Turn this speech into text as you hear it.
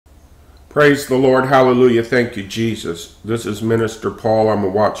Praise the Lord. Hallelujah. Thank you, Jesus. This is Minister Paul. I'm a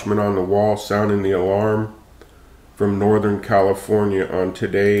watchman on the wall, sounding the alarm from Northern California on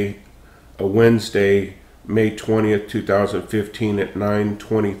today, a Wednesday, May 20th, 2015 at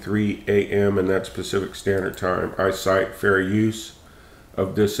 9:23 a.m. and that's Pacific Standard Time. I cite fair use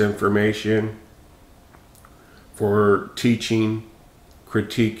of this information for teaching,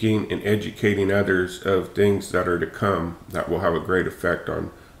 critiquing, and educating others of things that are to come that will have a great effect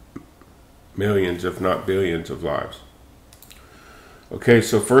on millions, if not billions, of lives. Okay,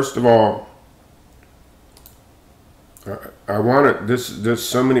 so first of all, I want to, there's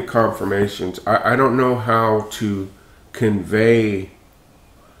so many confirmations. I don't know how to convey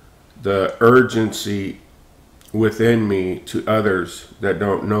the urgency within me to others that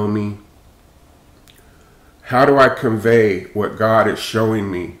don't know me. How do I convey what God is showing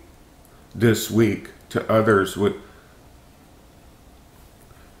me this week to others with?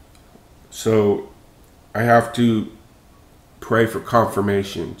 So I have to pray for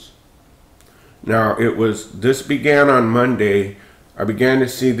confirmations. Now this began on Monday. I began to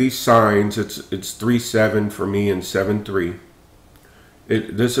see these signs. It's 3-7 for me and 7-3.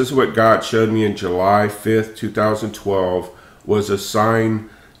 This is what God showed me in July 5th, 2012, was a sign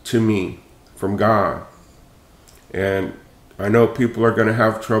to me from God. And I know people are going to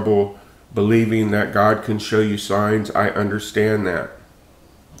have trouble believing that God can show you signs. I understand that.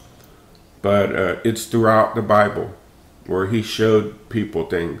 But it's throughout the Bible where he showed people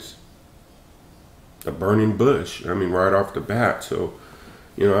things. A burning bush, I mean, right off the bat. So,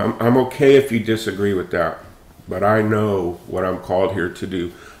 you know, I'm okay if you disagree with that. But I know what I'm called here to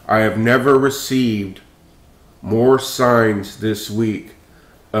do. I have never received more signs this week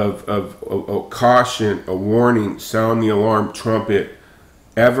of a caution, a warning, sound the alarm trumpet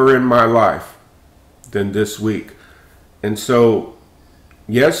ever in my life than this week. And so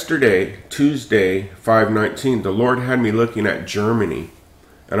yesterday, Tuesday, 5/19, the Lord had me looking at Germany.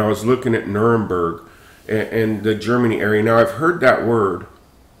 And I was looking at Nuremberg and the Germany area. Now, I've heard that word,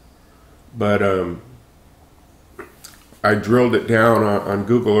 but I drilled it down on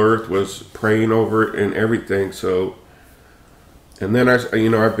Google Earth, was praying over it and everything. So, and then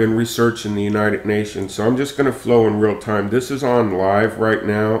I've been researching the United Nations. So I'm just going to flow in real time. This is on live right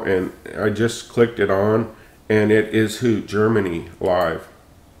now, and I just clicked it on, and it is Germany live.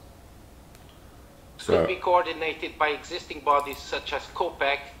 Could be coordinated by existing bodies such as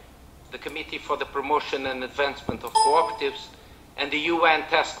COPEC, the Committee for the Promotion and Advancement of Cooperatives, and the UN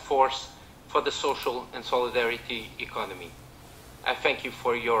Task Force for the Social and Solidarity Economy. I thank you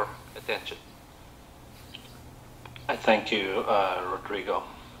for your attention. I thank you, Rodrigo.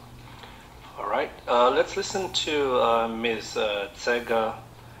 All right, let's listen to Ms. Tsega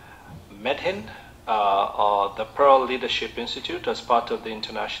Medhin, the Pearl Leadership Institute as part of the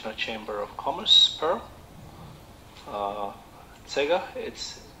International Chamber of Commerce, Pearl. Tsega,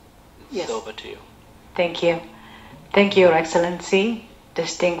 it's yes. Over to you. Thank you. Thank you, Your Excellency,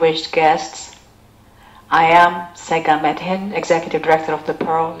 distinguished guests. I am Tsega Medhin, Executive Director of the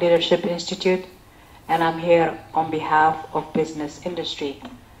Pearl Leadership Institute, and I'm here on behalf of business industry.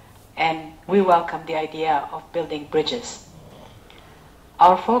 And we welcome the idea of building bridges.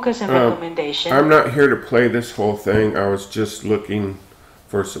 Our focus and recommendation... I'm not here to play this whole thing. I was just looking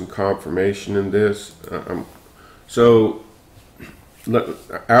for some confirmation in this. So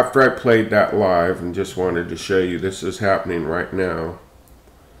after I played that live and just wanted to show you, this is happening right now.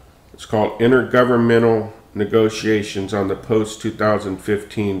 It's called Intergovernmental Negotiations on the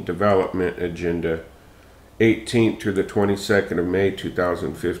Post-2015 Development Agenda, 18th through the 22nd of May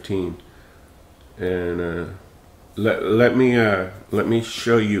 2015. And let me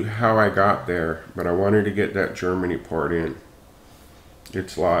show you how I got there, but I wanted to get that Germany part in.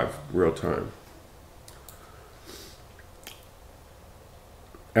 It's live, real time.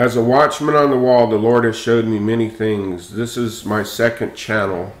 As a watchman on the wall, the Lord has showed me many things. This is my second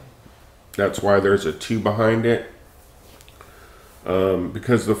channel. That's why there's a 2 behind it.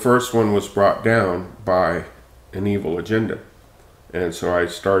 Because the first one was brought down by an evil agenda. And so I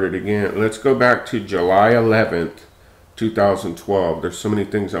started again. Let's go back to July 11th, 2012. There's so many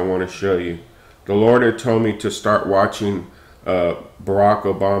things I want to show you. The Lord had told me to start watching Barack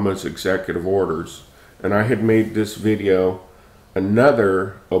Obama's executive orders. And I had made this video,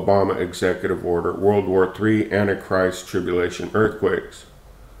 another Obama executive order, World War III, Antichrist, Tribulation, Earthquakes.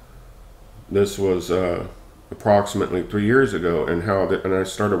 This was approximately 3 years ago, and and I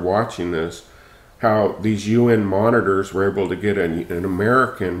started watching this, how these UN monitors were able to get an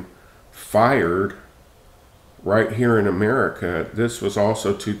American fired right here in America. This was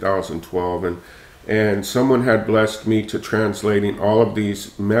also 2012, And someone had blessed me to translating all of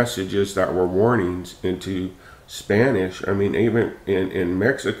these messages that were warnings into Spanish. I mean, even in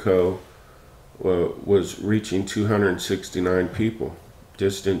Mexico was reaching 269 people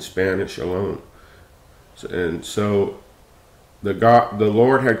just in Spanish alone. And so the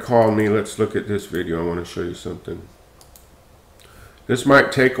Lord had called me. Let's look at this video. I want to show you something. This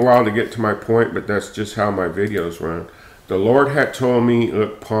might take a while to get to my point, but that's just how my videos run. The Lord had told me,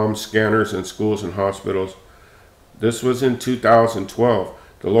 look, palm scanners in schools and hospitals. This was in 2012.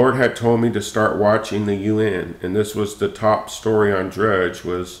 The Lord had told me to start watching the UN, and this was the top story on Drudge.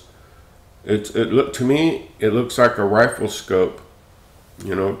 It looked to me, it looks like a rifle scope,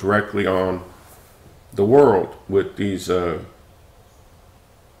 you know, directly on the world with these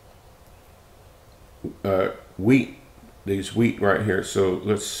wheat. These wheat right here. So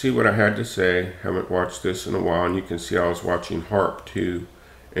let's see what I had to say. Haven't watched this in a while, and you can see I was watching Harp 2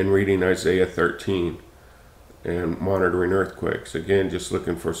 and reading Isaiah 13 and monitoring earthquakes. Again, just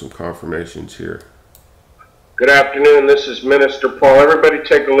looking for some confirmations here. Good afternoon. This is Minister Paul. Everybody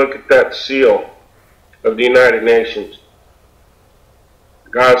take a look at that seal of the United Nations.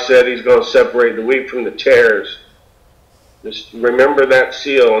 God said he's going to separate the wheat from the tares. Just remember that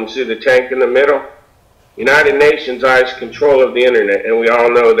seal and see the tank in the middle. United Nations eyes control of the internet, and we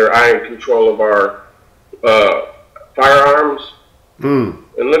all know they're eyeing control of our firearms. And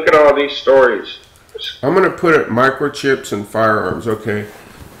look at all these stories. I'm going to put it microchips and firearms, okay?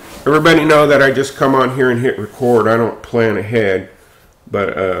 Everybody know that I just come on here and hit record. I don't plan ahead.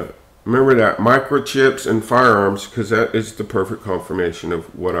 But remember that, microchips and firearms, because that is the perfect confirmation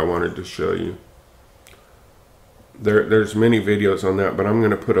of what I wanted to show you. There's many videos on that, but I'm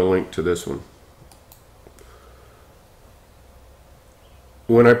going to put a link to this one.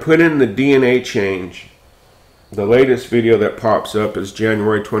 When I put in the DNA change, the latest video that pops up is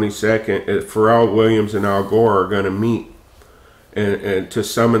January 22nd. Pharrell Williams and Al Gore are going to meet and to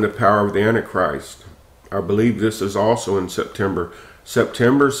summon the power of the Antichrist. I believe this is also in September.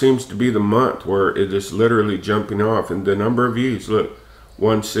 September seems to be the month where it is literally jumping off. And the number of views, look,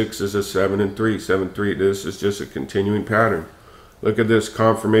 1.6 is a 7 and 3, 7.3. This is just a continuing pattern. Look at this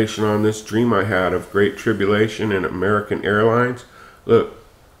confirmation on this dream I had of Great Tribulation and American Airlines. Look.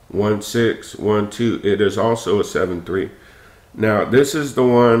 1.6, 1.2, it is also a 7.3. Now, this is the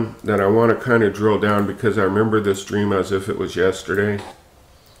one that I want to kind of drill down because I remember this dream as if it was yesterday.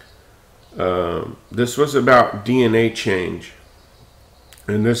 This was about DNA change.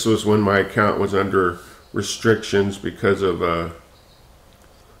 And this was when my account was under restrictions because of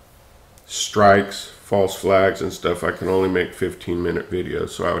strikes, false flags, and stuff. I can only make 15-minute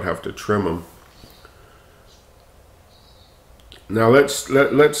videos, so I would have to trim them. Now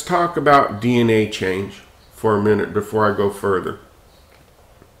let's talk about DNA change for a minute before I go further.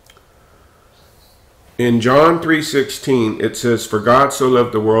 In John 3:16 it says, "For God so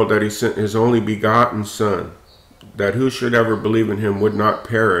loved the world that he sent his only begotten Son, that who should ever believe in him would not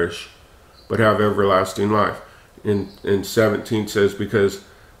perish, but have everlasting life." In 17 says, "Because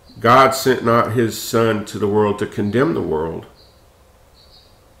God sent not his Son to the world to condemn the world,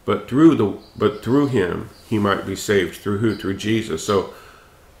 but through him he might be saved." Through who? Through Jesus. So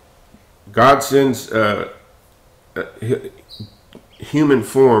God sends human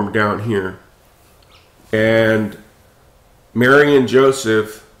form down here, and Mary and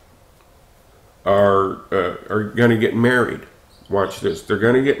Joseph are going to get married. Watch this. They're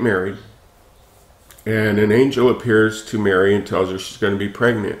going to get married, and an angel appears to Mary and tells her she's going to be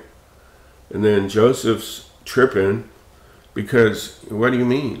pregnant. And then Joseph's tripping. Because, what do you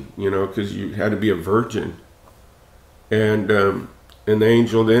mean? You know, because you had to be a virgin. And the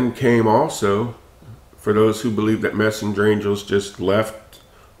angel then came also, for those who believe that messenger angels just left.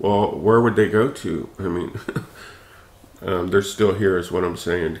 Well, where would they go to? I mean, they're still here is what I'm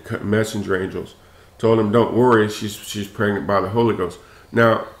saying. Messenger angels told him, don't worry, she's pregnant by the Holy Ghost.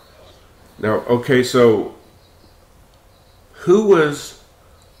 Now, okay, so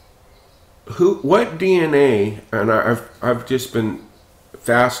what DNA, and I've just been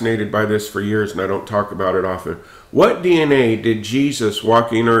fascinated by this for years, and I don't talk about it often. What DNA did Jesus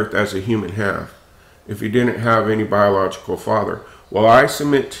walking earth as a human have if he didn't have any biological father? Well, I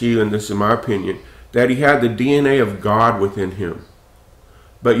submit to you, and this is my opinion, that he had the DNA of God within him.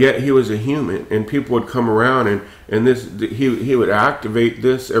 But yet he was a human, and people would come around, and he would activate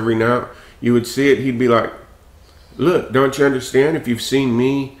this every now. You would see it, he'd be like, look, don't you understand? If you've seen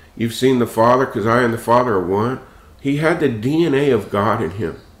me, you've seen the Father, because I and the Father are one. He had the DNA of God in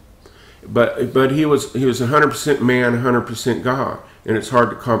him. But he was 100% man, 100% God. And it's hard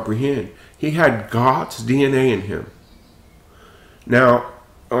to comprehend. He had God's DNA in him. Now,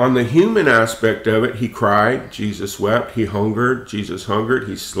 on the human aspect of it, he cried, Jesus wept, he hungered, Jesus hungered,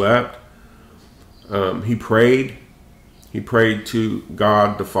 he slept, he prayed to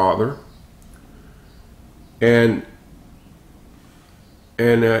God the Father, and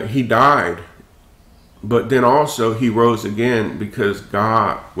he died, but then also he rose again because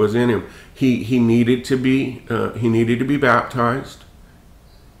God was in him. He needed to be baptized.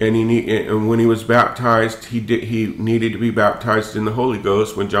 And when he was baptized, he needed to be baptized in the Holy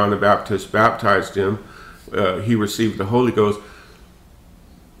Ghost. When John the Baptist baptized him, he received the Holy Ghost.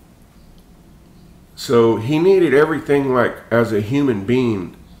 So he needed everything, like as a human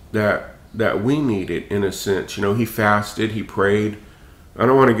being that we needed, in a sense. You know, he fasted, he prayed. I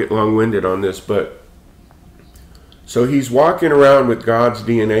don't want to get long-winded on this, but so he's walking around with God's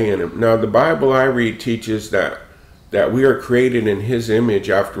DNA in him. Now, the Bible I read teaches that we are created in his image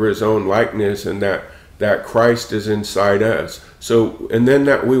after his own likeness, and that Christ is inside us. So, and then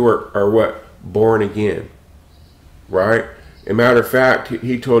that we are what? Born again, right? As a matter of fact,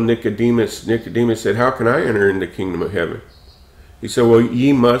 he told Nicodemus said, how can I enter into the kingdom of heaven? He said, well,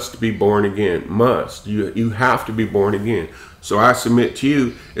 ye must be born again. Must. You have to be born again. So I submit to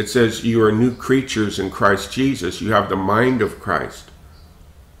you, it says you are new creatures in Christ Jesus. You have the mind of Christ.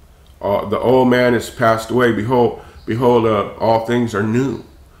 The old man has passed away. Behold, all things are new.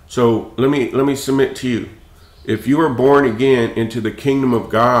 So let me submit to you. If you are born again into the kingdom of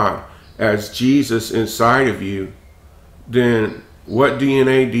God as Jesus inside of you, then what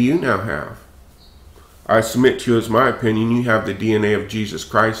DNA do you now have? I submit to you, as my opinion, you have the DNA of Jesus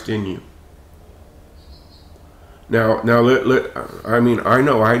Christ in you. Now, I mean, I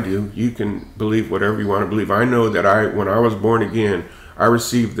know I do. You can believe whatever you want to believe. I know that when I was born again, I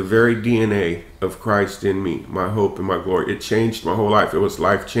received the very DNA of Christ in me, my hope and my glory. It changed my whole life. It was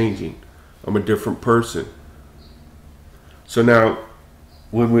life-changing. I'm a different person. So now,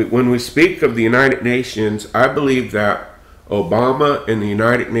 when we speak of the United Nations, I believe that Obama and the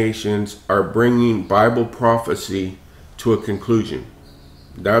United Nations are bringing Bible prophecy to a conclusion.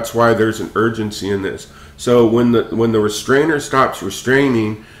 That's why there's an urgency in this. So when the restrainer stops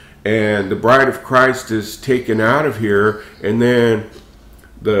restraining and the bride of Christ is taken out of here, and then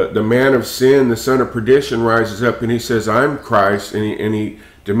the man of sin, the son of perdition, rises up and he says, I'm Christ, and he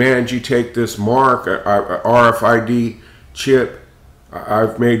demands you take this mark, a RFID chip.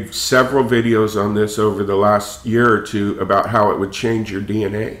 I've made several videos on this over the last year or two about how it would change your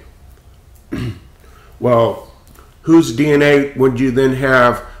DNA. Well, whose DNA would you then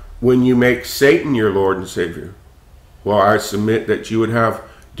have when you make Satan your Lord and Savior? Well, I submit that you would have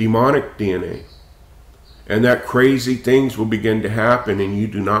demonic DNA. And that crazy things will begin to happen, and you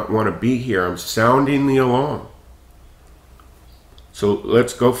do not want to be here. I'm sounding the alarm. So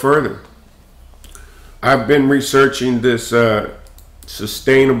let's go further. I've been researching this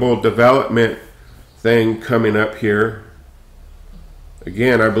sustainable development thing coming up here.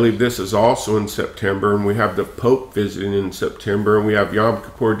 Again, I believe this is also in September, and we have the Pope visiting in September, and we have Yom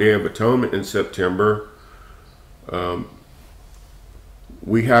Kippur Day of Atonement in September.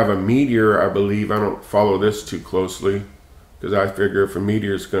 We have a meteor, I believe. I don't follow this too closely because I figure if a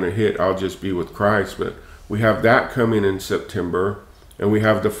meteor is going to hit, I'll just be with Christ. But we have that coming in September, and we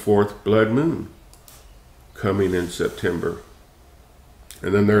have the 4th blood moon coming in September.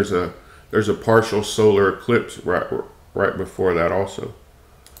 And then there's a partial solar eclipse right before that also.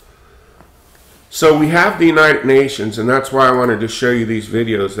 So we have the United Nations, and that's why I wanted to show you these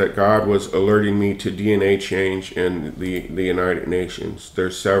videos, that God was alerting me to DNA change in the United Nations.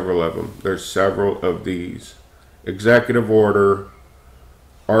 There's several of them. There's several of these. Executive order,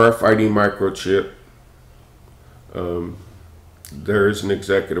 RFID microchip. There is an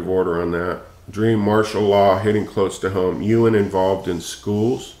executive order on that. Dream martial law hitting close to home. UN involved in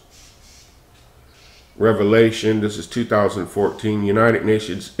schools. Revelation, this is 2014. United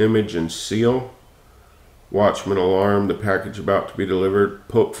Nations image and seal. Watchman alarm, the package about to be delivered.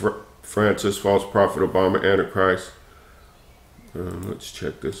 Pope Francis, false prophet Obama, Antichrist. Let's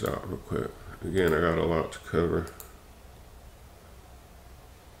check this out real quick. Again, I got a lot to cover.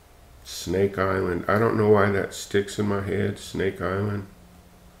 Snake Island. I don't know why that sticks in my head. Snake Island.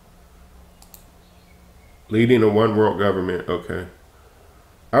 Leading a one world government. Okay.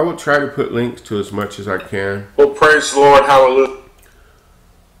 I will try to put links to as much as I can. Well, praise the Lord. Hallelujah.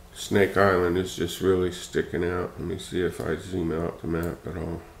 Snake Island is just really sticking out. Let me see if I zoom out the map at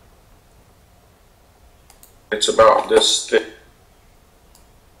all. It's about this thing.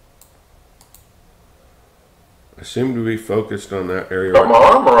 I seem to be focused on that area. Got my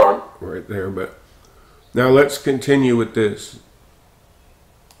armor on. Right there, but now let's continue with this.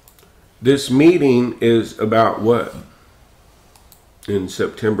 This meeting is about what? in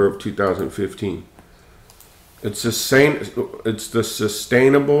September of 2015. It's the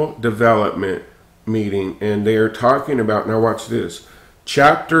Sustainable Development meeting, and they are talking about, now watch this,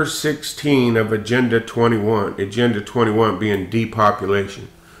 Chapter 16 of Agenda 21. Agenda 21 being depopulation.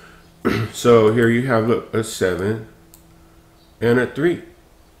 So here you have, look, a 7 and a 3.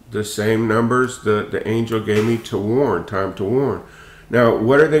 The same numbers the angel gave me to warn, time to warn. Now,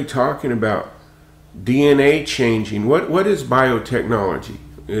 what are they talking about? DNA changing. What is biotechnology?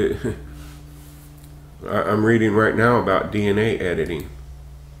 I'm reading right now about DNA editing.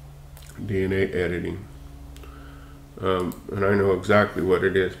 DNA editing. And I know exactly what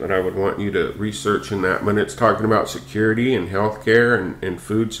it is, but I would want you to research in that. When it's talking about security and healthcare and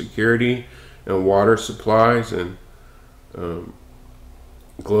food security and water supplies and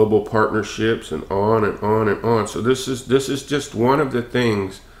global partnerships and on and on and on. So this is just one of the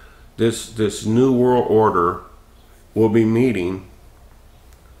things this new world order will be meeting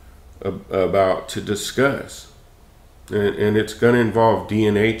about to discuss, and it's going to involve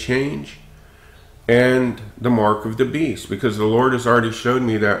DNA change and the mark of the beast, because the Lord has already showed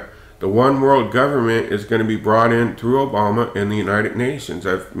me that the one world government is going to be brought in through Obama and the United Nations.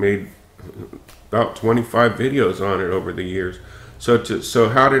 I've made about 25 videos on it over the years. So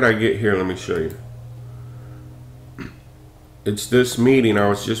how did I get here? Let me show you. It's this meeting. I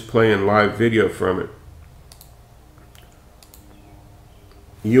was just playing live video from it.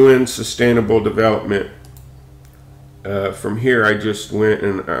 UN Sustainable Development. From here, I just went,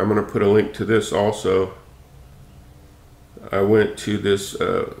 and I'm going to put a link to this also. I went to this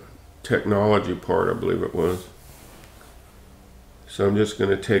technology part, I believe it was. So I'm just going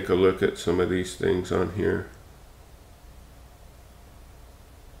to take a look at some of these things on here.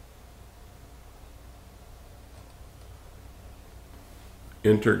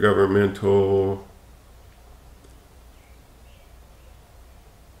 Intergovernmental.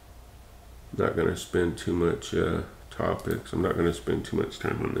 Not going to spend too much topics. I'm not going to spend too much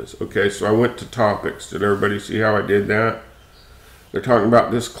time on this. Okay, so I went to topics. Did everybody see how I did that? They're talking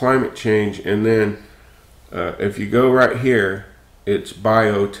about this climate change, and then if you go right here, it's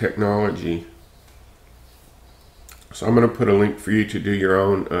biotechnology. So I'm going to put a link for you to do your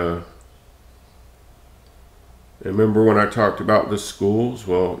own. Remember when I talked about the schools?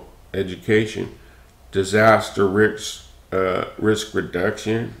 Well, education, disaster risk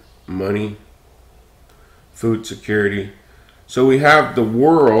reduction, money, food security. So we have the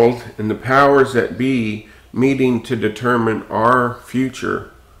world and the powers that be meeting to determine our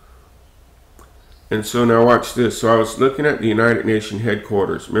future. And so now watch this. So I was looking at the United Nations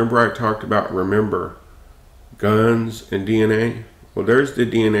headquarters. Remember I talked about, guns and DNA? Well, there's the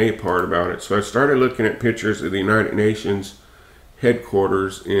DNA part about it. So I started looking at pictures of the United Nations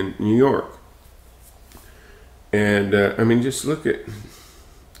headquarters in New York. And I mean, just look at,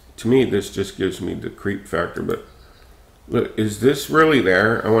 to me, this just gives me the creep factor. But look, is this really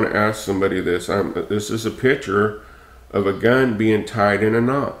there? I want to ask somebody this. This is a picture of a gun being tied in a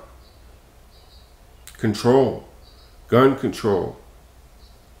knot. Control, gun control,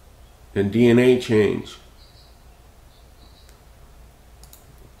 and DNA change.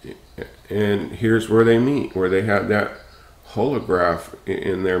 And here's where they meet, where they had that holograph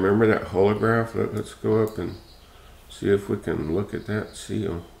in there. Remember that holograph? Let's go up and see if we can look at that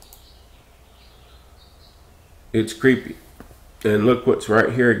seal. It's creepy. And look what's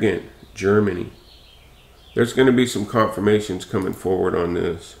right here again, Germany. There's going to be some confirmations coming forward on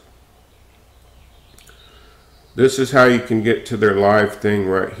this. This is how you can get to their live thing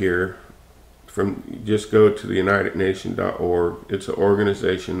right here. Just go to the UnitedNation.org. It's an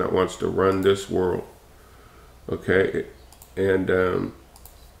organization that wants to run this world. Okay, and let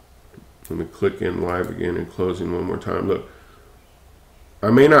me click in live again and closing one more time. Look, I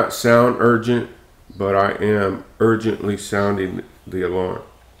may not sound urgent, but I am urgently sounding the alarm.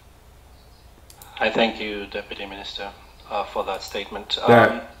 I thank you, Deputy Minister, for that statement.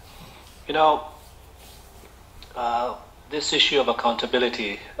 You know, this issue of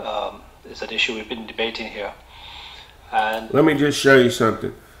accountability is an issue we've been debating here. And let me just show you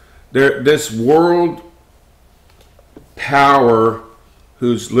something. This world power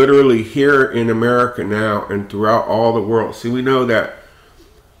who's literally here in America now and throughout all the world. See, we know that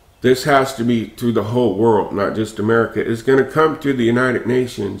this has to be through the whole world, not just America. It's going to come through the United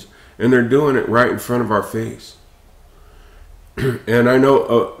Nations, and they're doing it right in front of our face. And I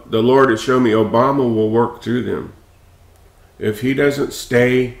know the Lord has shown me Obama will work through them. If he doesn't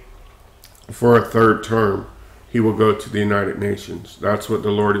stay for a third term, he will go to the United Nations. That's what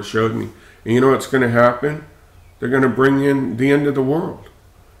the Lord has showed me. And you know what's going to happen? They're going to bring in the end of the world.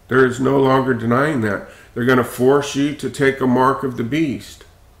 There is no longer denying that. They're going to force you to take a mark of the beast.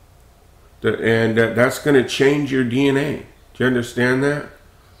 And that's going to change your DNA. Do you understand that?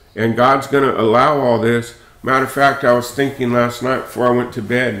 And God's going to allow all this. Matter of fact, I was thinking last night before I went to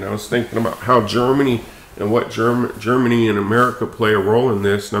bed, and I was thinking about how Germany and what Germany and America play a role in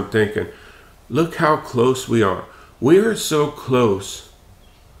this. And I'm thinking, look how close we are. We are so close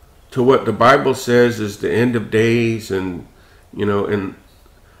to what the Bible says is the end of days, and and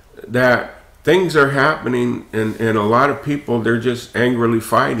that things are happening, and a lot of people, they're just angrily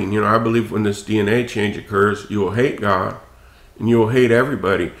fighting. I believe when this DNA change occurs, you will hate God and you will hate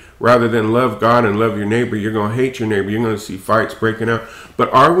everybody. Rather than love God and love your neighbor, you're going to hate your neighbor. You're going to see fights breaking out.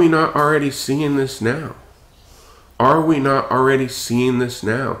 But are we not already seeing this now? Are we not already seeing this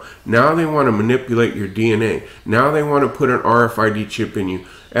now? Now they want to manipulate your DNA. Now they want to put an RFID chip in you.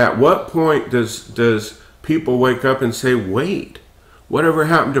 At what point does people wake up and say, wait, whatever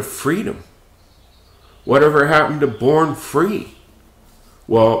happened to freedom? Whatever happened to born free?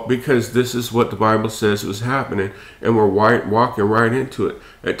 Well, because this is what the Bible says was happening, and we're walking right into it.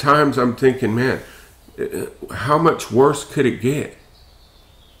 At times I'm thinking, man, how much worse could it get?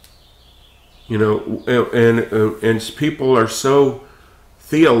 And people are so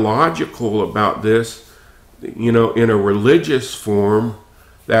theological about this, in a religious form,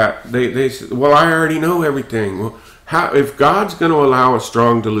 that they say, well, I already know everything. Well, if God's going to allow a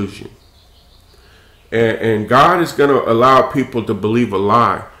strong delusion, and God is going to allow people to believe a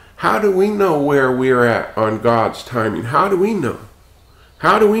lie, how do we know where we are at on God's timing? How do we know?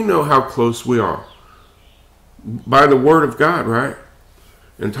 How do we know how close we are? By the word of God, right?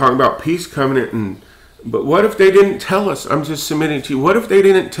 And talking about peace covenant. But what if they didn't tell us? I'm just submitting to you. What if they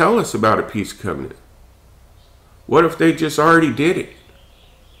didn't tell us about a peace covenant? What if they just already did it?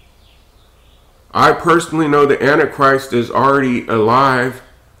 I personally know the Antichrist is already alive.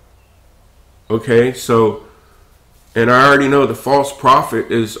 Okay, so, and I already know the false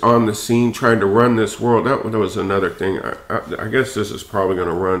prophet is on the scene trying to run this world. That was another thing. I guess this is probably going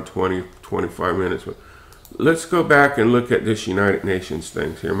to run 20, 25 minutes. But let's go back and look at this United Nations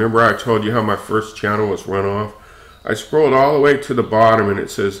thing here. Remember I told you how my first channel was run off? I scrolled all the way to the bottom and it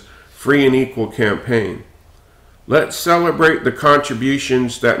says, Free and Equal Campaign. Let's celebrate the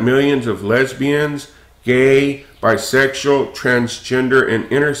contributions that millions of lesbians, gay, bisexual, transgender, and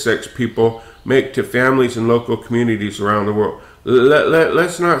intersex people make to families and local communities around the world.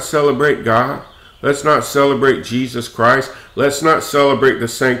 Let's not celebrate God. Let's not celebrate Jesus Christ. Let's not celebrate the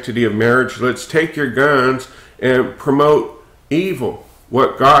sanctity of marriage. Let's take your guns and promote evil,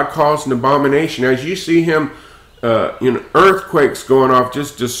 what God calls an abomination. As you see him, earthquakes going off,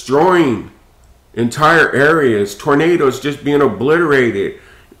 just destroying entire areas, tornadoes just being obliterated,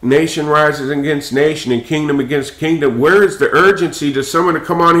 nation rises against nation and kingdom against kingdom. Where is the urgency to someone to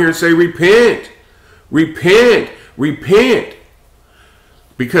come on here and say, repent, repent, repent?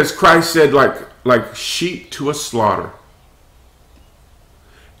 Because Christ said, like sheep to a slaughter.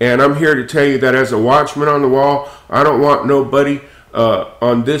 And I'm here to tell you that as a watchman on the wall, I don't want nobody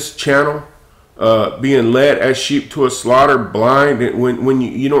on this channel being led as sheep to a slaughter, blind. When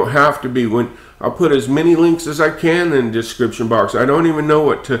you don't have to be. When I'll put as many links as I can in the description box. I don't even know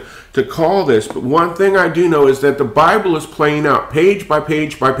what to call this. But one thing I do know is that the Bible is playing out page by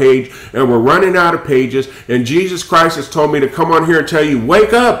page by page. And we're running out of pages. And Jesus Christ has told me to come on here and tell you,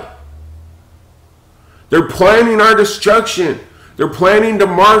 wake up. They're planning our destruction. They're planning to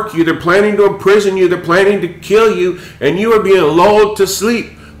mark you. They're planning to imprison you. They're planning to kill you. And you are being lulled to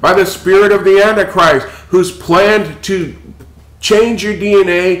sleep by the spirit of the Antichrist, who's planned to change your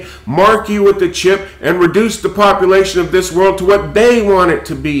DNA, mark you with the chip, and reduce the population of this world to what they want it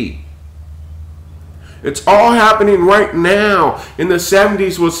to be. It's all happening right now. In the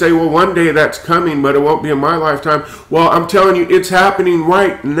 70s, we'll say, well, one day that's coming, but it won't be in my lifetime. Well, I'm telling you, it's happening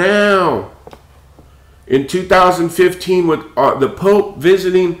right now. In 2015, with the Pope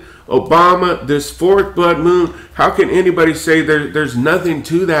visiting Obama, this fourth blood moon, how can anybody say there's nothing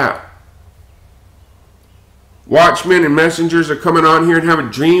to that? Watchmen and messengers are coming on here and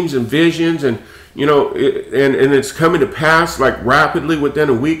having dreams and visions, and and it's coming to pass like rapidly within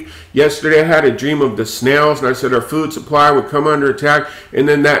a week. Yesterday I had a dream of the snails, and I said our food supply would come under attack, and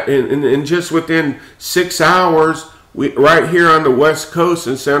then and just within 6 hours, right here on the west coast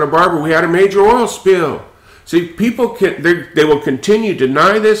in Santa Barbara, we had a major oil spill. See, people they will continue to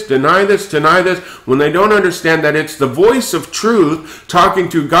deny this, when they don't understand that it's the voice of truth talking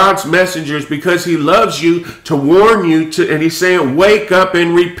through God's messengers, because he loves you to warn you and he's saying, wake up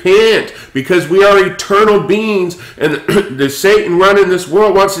and repent, because we are eternal beings, and the Satan running this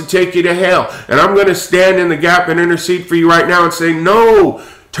world wants to take you to hell. And I'm going to stand in the gap and intercede for you right now and say, no,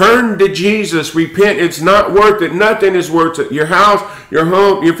 Turn to Jesus. Repent. It's not worth it. Nothing is worth it. Your house, your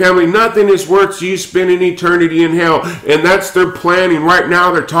home, your family, nothing is worth you spending eternity in hell. And that's their planning. Right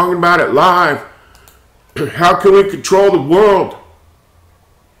now, they're talking about it live. How can we control the world?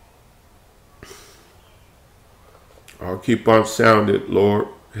 I'll keep on sounding. Lord,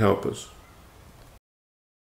 help us.